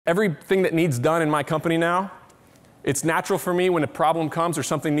Everything that needs done in my company now, it's natural for me when a problem comes or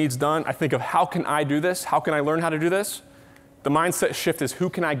something needs done, I think of how can I do this? How can I learn how to do this? The mindset shift is who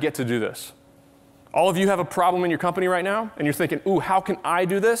can I get to do this? All of you have a problem in your company right now, and you're thinking, ooh, how can I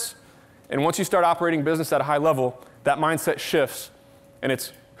do this? And once you start operating business at a high level, that mindset shifts, and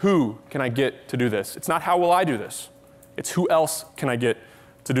it's who can I get to do this? It's not how will I do this. It's who else can I get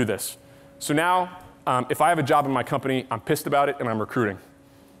to do this? So now, if I have a job in my company, I'm pissed about it, and I'm recruiting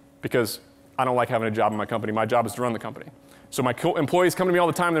because I don't like having a job in my company. My job is to run the company. So my employees come to me all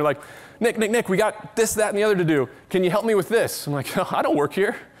the time. They're like, Nick, we got this, that, and the other to do. Can you help me with this? I'm like, oh, I don't work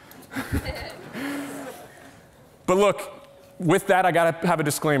here. But look, with that, I got to have a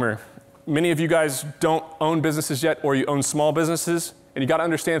disclaimer. Many of you guys don't own businesses yet, or you own small businesses, and you got to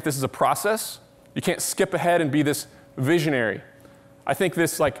understand that this is a process. You can't skip ahead and be this visionary. I think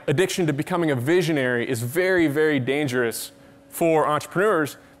this addiction to becoming a visionary is very, very dangerous for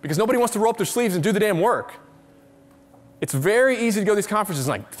entrepreneurs because nobody wants to roll up their sleeves and do the damn work. It's very easy to go to these conferences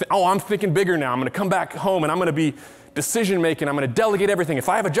like, oh, I'm thinking bigger now. I'm going to come back home and I'm going to be decision making. I'm going to delegate everything. If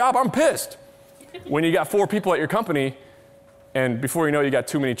I have a job, I'm pissed. When you got 4 people at your company, and before you know it, you got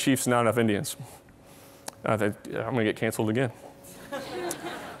too many chiefs and not enough Indians. I'm going to get canceled again.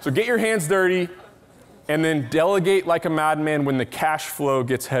 So get your hands dirty and then delegate like a madman when the cash flow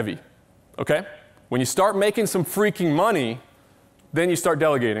gets heavy, okay? When you start making some freaking money, then you start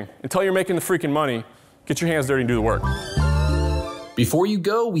delegating. Until you're making the freaking money, get your hands dirty and do the work. Before you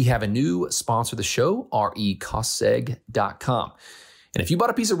go, we have a new sponsor of the show, recostseg.com. And if you bought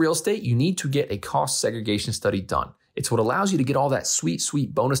a piece of real estate, you need to get a cost segregation study done. It's what allows you to get all that sweet,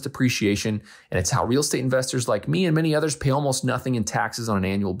 sweet bonus depreciation, and it's how real estate investors like me and many others pay almost nothing in taxes on an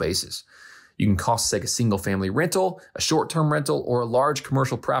annual basis. You can cost seg a single-family rental, a short-term rental, or a large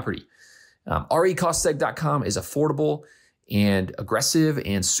commercial property. recostseg.com is affordable and aggressive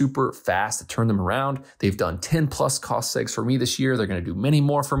and super fast to turn them around. They've done 10 plus cost segs for me this year. They're going to do many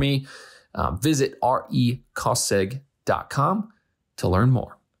more for me. Visit recostseg.com to learn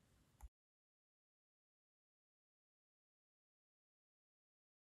more.